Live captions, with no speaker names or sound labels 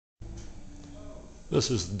This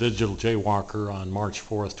is the Digital Jaywalker on March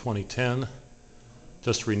 4th, 2010.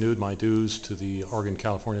 Just renewed my dues to the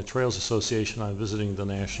Oregon-California Trails Association. I'm visiting the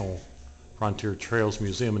National Frontier Trails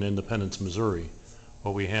Museum in Independence, Missouri.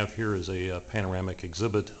 What we have here is a panoramic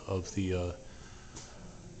exhibit of the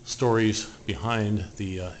stories behind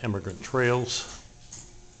the emigrant trails.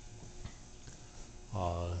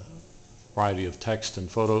 Variety of text and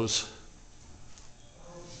photos.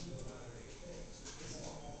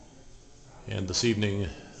 And this evening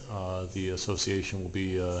the association will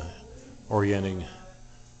be orienting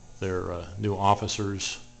their new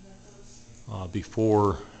officers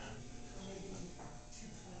before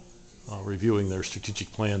reviewing their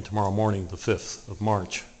strategic plan tomorrow morning, the 5th of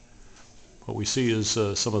March. What we see is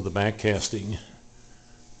some of the backcasting,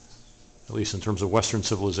 at least in terms of Western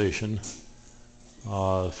civilization,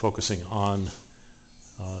 focusing on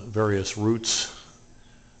various routes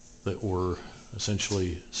that were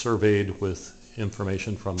essentially surveyed with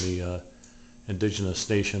information from the indigenous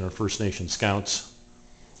nation or First Nation scouts.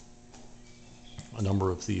 A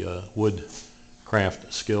number of the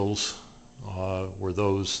woodcraft skills were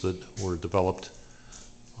those that were developed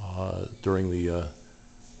during the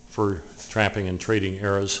fur trapping and trading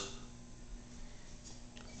eras.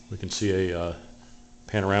 We can see a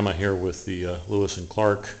panorama here with the Lewis and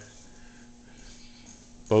Clark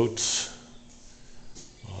boats,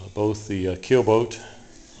 both the keelboat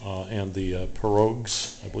and the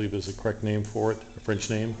pirogues, I believe is the correct name for it, a French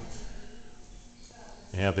name.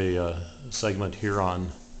 We have a segment here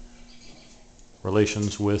on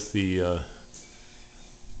relations with the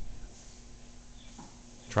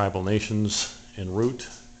tribal nations en route.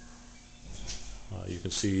 You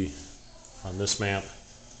can see on this map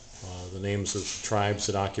the names of tribes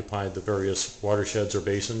that occupied the various watersheds or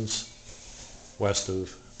basins west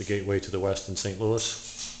of the gateway to the west in St. Louis.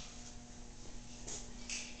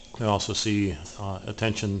 We also see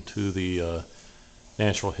attention to the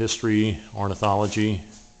natural history, ornithology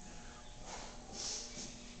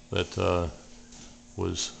that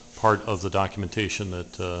was part of the documentation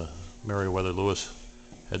that Meriwether Lewis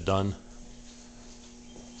had done.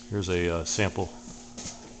 Here's a sample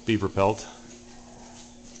beaver pelt.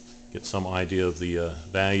 Get some idea of the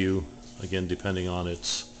value, again depending on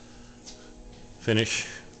its finish.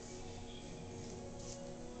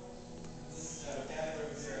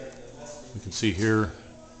 We can see here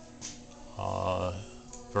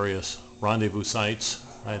various rendezvous sites.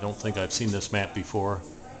 I don't think I've seen this map before.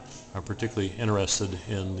 I'm particularly interested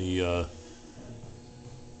in the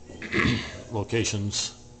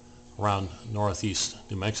locations around northeast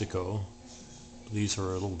New Mexico. These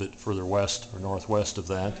are a little bit further west or northwest of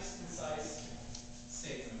that.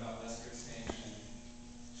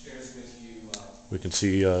 We can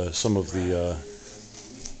see some of the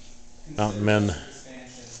mountain men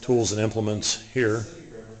tools and implements here.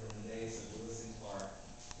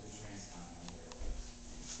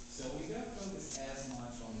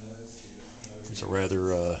 It's a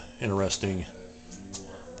rather interesting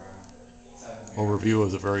overview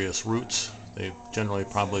of the various routes. They generally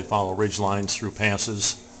probably follow ridge lines through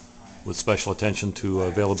passes with special attention to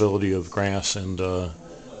availability of grass and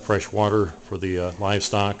fresh water for the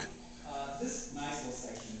livestock. This nice little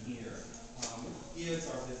section here gives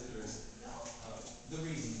our visitors the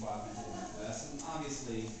reasons why people went west, and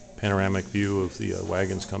obviously Panoramic view of the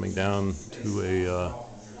wagons coming down to a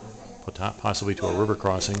possibly to a river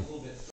crossing.